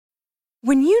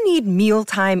When you need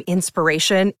mealtime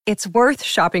inspiration, it's worth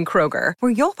shopping Kroger,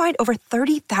 where you'll find over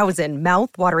 30,000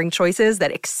 mouth-watering choices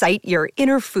that excite your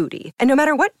inner foodie. And no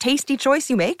matter what tasty choice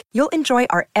you make, you'll enjoy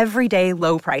our everyday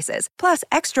low prices, plus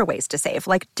extra ways to save,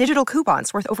 like digital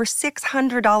coupons worth over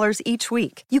 $600 each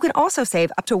week. You can also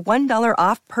save up to $1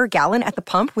 off per gallon at the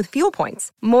pump with fuel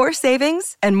points. More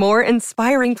savings and more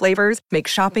inspiring flavors make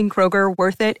shopping Kroger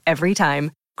worth it every time.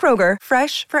 Kroger,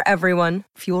 fresh for everyone.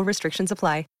 Fuel restrictions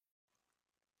apply.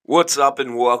 What's up,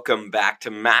 and welcome back to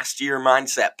Master Your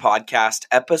Mindset Podcast,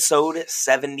 episode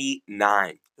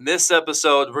 79. In this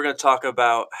episode, we're going to talk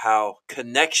about how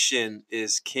connection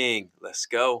is king. Let's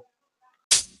go.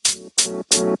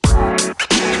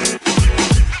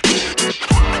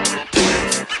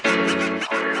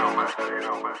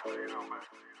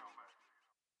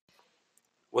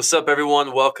 What's up,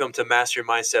 everyone? Welcome to Master Your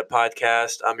Mindset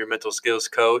Podcast. I'm your mental skills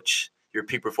coach, your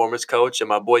peak performance coach, and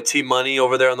my boy T Money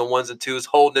over there on the ones and twos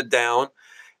holding it down.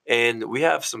 And we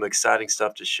have some exciting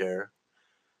stuff to share.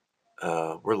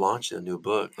 We're launching a new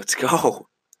book. Let's go.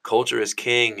 Culture is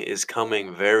King is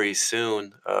coming very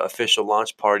soon. Official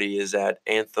launch party is at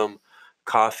Anthem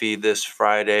Coffee this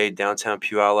Friday, downtown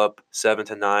Puyallup, 7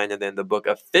 to 9. And then the book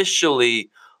officially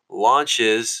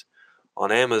launches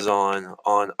on Amazon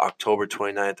on October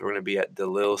 29th. We're going to be at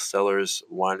DeLille Cellars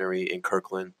Winery in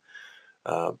Kirkland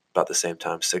about the same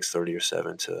time, 6:30 or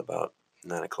 7 to about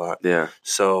 9 o'clock. Yeah.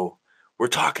 So we're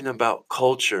talking about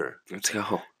culture. Let's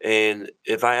go. And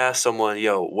if I ask someone,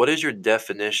 what is your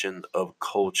definition of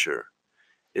culture?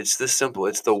 It's this simple.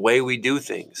 It's the way we do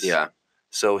things. Yeah.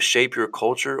 So shape your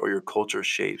culture or your culture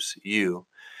shapes you.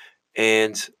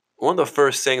 And one of the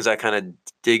first things I kind of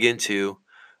dig into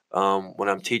when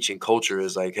I'm teaching culture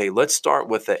is like, hey, let's start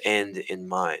with the end in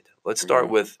mind. Let's start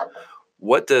with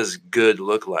what does good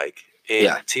look like?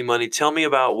 And T-Money, tell me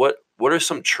about what are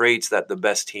some traits that the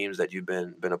best teams that you've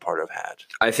been a part of had?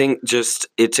 I think just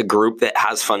it's a group that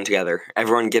has fun together.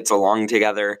 Everyone gets along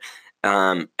together.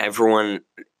 Everyone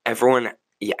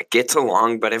gets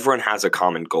along, but everyone has a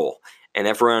common goal. And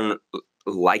everyone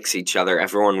likes each other.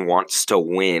 Everyone wants to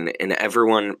win, and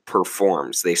everyone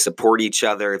performs. They support each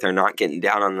other. They're not getting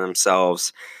down on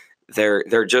themselves.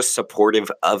 They're just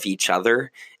supportive of each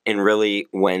other. And really,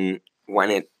 when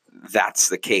that's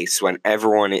the case, when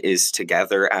everyone is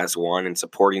together as one and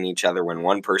supporting each other, when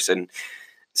one person,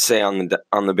 say on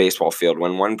the baseball field,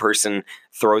 when one person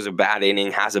throws a bad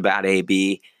inning, has a bad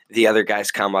AB, the other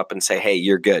guys come up and say, hey,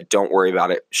 you're good. Don't worry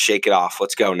about it. Shake it off.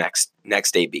 Let's go next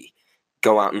AB.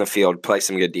 Go out in the field, play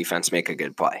some good defense, make a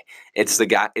good play. It's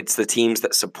the teams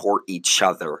that support each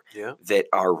other that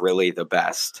are really the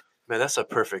best. Man, that's a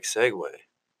perfect segue.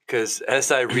 Because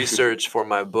as I researched for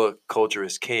my book, Culture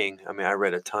is King, I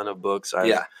read a ton of books.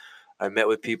 I met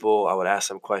with people. I would ask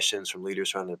them questions from leaders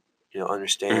trying to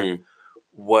understand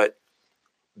what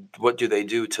do they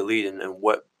do to lead and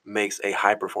what makes a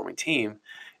high-performing team.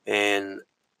 And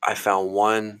I found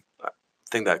one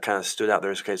thing that kind of stood out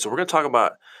there. Okay, so we're going to talk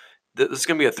about this is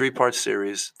going to be a 3-part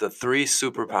series, the 3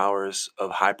 superpowers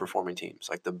of high-performing teams,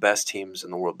 like the best teams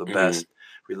in the world, the best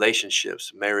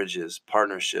relationships, marriages,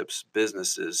 partnerships,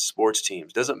 businesses, sports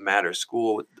teams. Doesn't matter.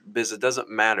 School, business, doesn't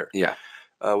matter. Yeah.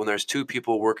 When there's 2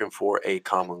 people working for a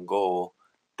common goal,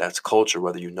 that's culture,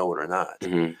 whether you know it or not.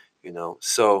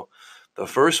 So the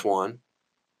first one,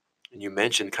 and you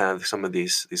mentioned kind of some of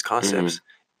these concepts,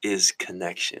 is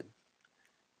connection.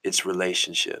 It's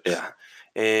relationships. Yeah.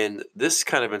 And this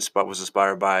kind of was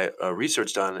inspired by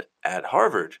research done at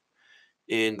Harvard.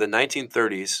 In the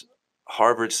 1930s,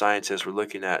 Harvard scientists were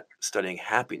looking at studying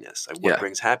happiness, like what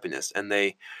brings happiness. And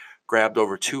they grabbed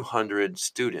over 200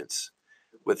 students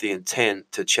with the intent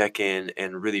to check in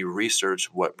and really research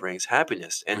what brings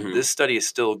happiness. And this study is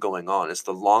still going on. It's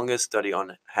the longest study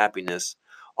on happiness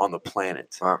on the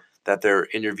planet. Wow. That they're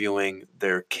interviewing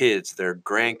their kids, their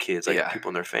grandkids, like people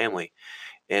in their family.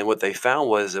 And what they found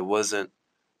was it wasn't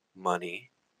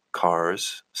money,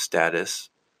 cars, status,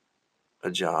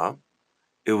 a job.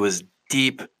 It was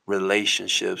deep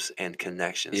relationships and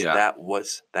connections. Yeah.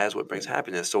 That is what brings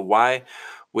happiness. So why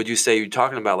would you say you're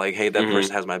talking about like, hey, that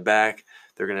person has my back,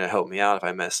 they're going to help me out if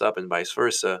I mess up, and vice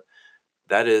versa?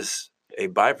 That is a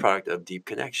byproduct of deep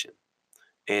connection.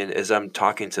 And as I'm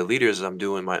talking to leaders, as I'm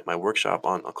doing my workshop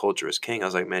on Culture is King, I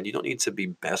was like, man, you don't need to be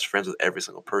best friends with every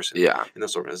single person in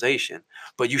this organization,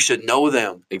 but you should know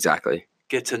them. Exactly.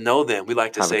 Get to know them. We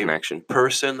like to say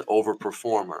person over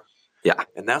performer. Yeah.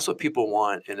 And that's what people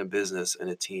want in a business and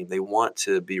a team. They want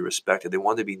to be respected. They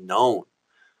want to be known.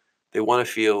 They want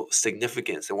to feel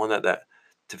significance. They want that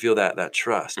to feel that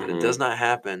trust. And it does not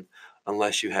happen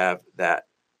unless you have that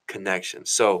connection.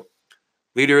 So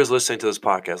Leaders listening to this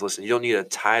podcast, listen, you don't need a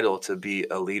title to be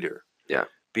a leader. Yeah.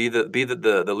 Be the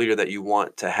leader that you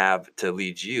want to have to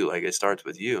lead you. Like, it starts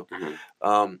with you.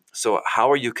 Mm-hmm. So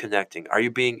how are you connecting? Are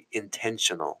you being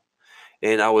intentional?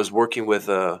 And I was working with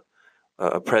a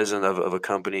president of a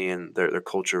company, and their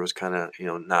culture was kind of,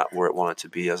 not where it wanted to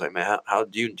be. I was like, man, how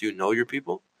do you know your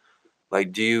people?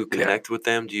 Like, do you connect with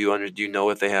them? Do you know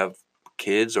if they have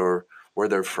kids or where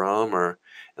they're from? Or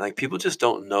like, people just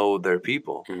don't know their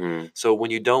people. Mm-hmm. So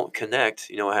when you don't connect,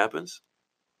 you know what happens?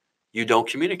 You don't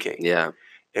communicate. Yeah.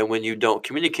 And when you don't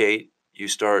communicate, you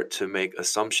start to make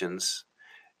assumptions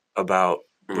about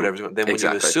whatever's going on. Then when you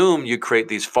assume, you create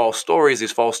these false stories.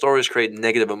 These false stories create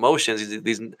negative emotions.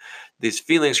 These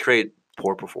feelings create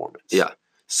poor performance. Yeah.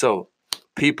 So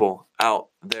people out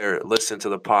there, listen to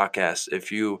the podcast.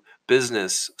 If you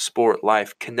business, sport,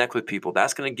 life, connect with people,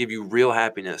 that's going to give you real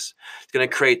happiness. It's going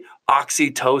to create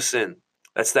oxytocin.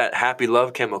 That's that happy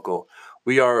love chemical.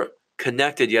 We are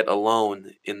connected yet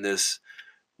alone in this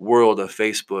world of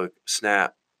Facebook,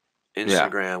 Snap,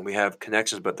 Instagram. Yeah. We have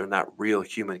connections, but they're not real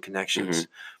human connections.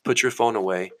 Mm-hmm. Put your phone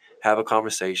away, have a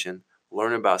conversation,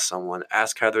 learn about someone,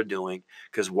 ask how they're doing,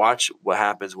 because watch what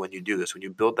happens when you do this. When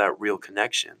you build that real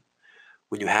connection,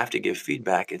 when you have to give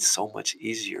feedback, it's so much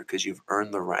easier because you've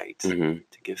earned the right to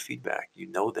give feedback. You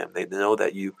know them. They know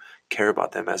that you care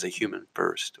about them as a human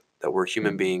first, that we're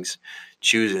human beings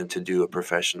choosing to do a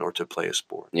profession or to play a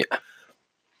sport. Yeah.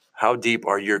 How deep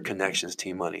are your connections,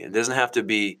 Team Money? It doesn't have to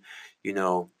be,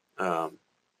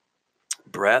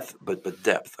 breadth, but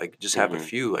depth. Like, just have a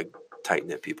few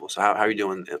tight-knit people. So how are you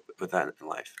doing with that in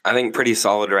life? I think pretty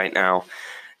solid right now.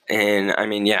 And I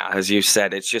mean, yeah, as you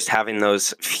said, it's just having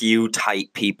those few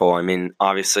tight people. I mean,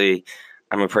 obviously,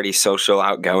 I'm a pretty social,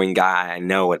 outgoing guy. I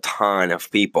know a ton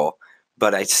of people,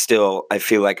 but I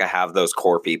feel like I have those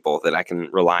core people that I can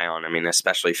rely on. I mean,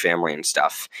 especially family and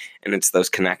stuff. And it's those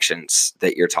connections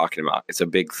that you're talking about. It's a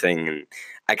big thing. And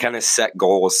I kind of set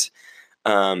goals.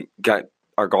 Got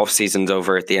our golf season's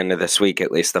over at the end of this week,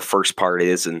 at least the first part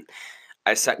is. And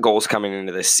I set goals coming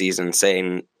into this season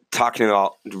talking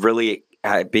about really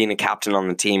being a captain on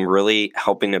the team, really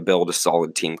helping to build a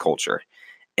solid team culture.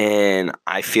 And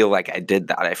I feel like I did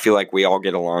that. I feel like we all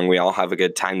get along. We all have a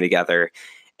good time together.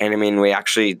 And I mean, we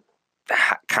actually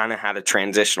kind of had a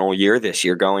transitional year this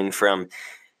year, going from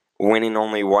winning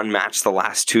only one match the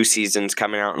last 2 seasons,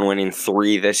 coming out and winning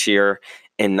 3 this year,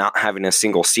 and not having a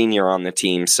single senior on the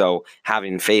team. So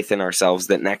having faith in ourselves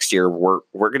that next year we're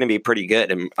going to be pretty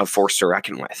good and a force to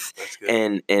reckon with. That's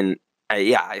good. And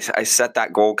I set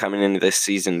that goal coming into this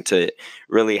season to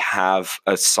really have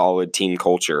a solid team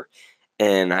culture.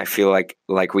 And I feel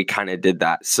like we kind of did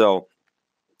that. So,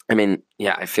 I mean,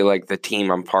 yeah, I feel like the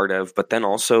team I'm part of, but then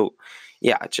also,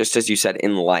 yeah, just as you said,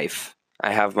 in life,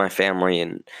 I have my family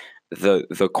and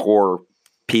the core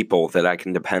people that I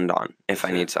can depend on if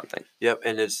I need something. Yep,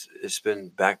 and it's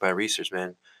been backed by research,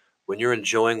 man. When you're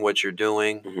enjoying what you're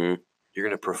doing, you're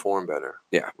going to perform better.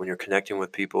 Yeah. When you're connecting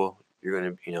with people, you're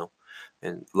going to,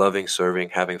 and loving, serving,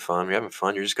 having fun. When you're having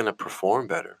fun, you're just going to perform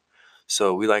better.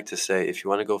 So we like to say, if you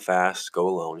want to go fast, go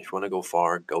alone. If you want to go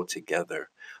far, go together.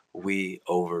 We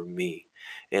over me.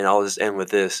 And I'll just end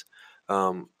with this.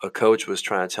 A coach was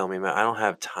trying to tell me, man, I don't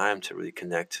have time to really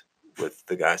connect with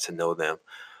the guys to know them.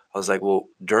 I was like, well,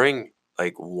 during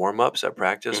warm-ups at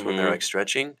practice when they're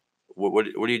stretching, what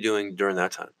are you doing during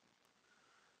that time?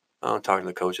 I'm talking to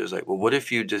the coaches well, what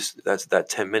if you just that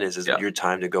 10 minutes is your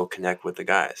time to go connect with the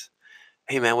guys?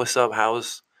 Hey man, what's up?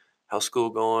 How's school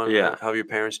going? Yeah. How are your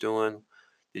parents doing?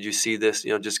 Did you see this?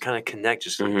 Just kind of connect,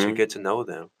 just to get to know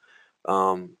them.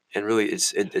 And really,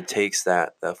 it takes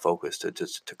that focus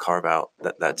to carve out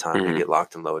that time to get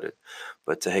locked and loaded.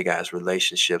 But hey guys,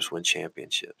 relationships win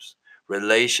championships.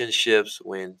 Relationships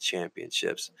win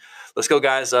championships. Let's go,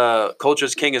 guys. Culture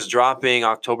is King is dropping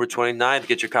October 29th.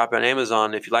 Get your copy on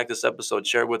Amazon. If you like this episode,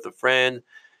 share it with a friend.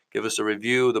 Give us a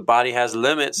review. The body has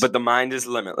limits, but the mind is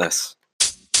limitless.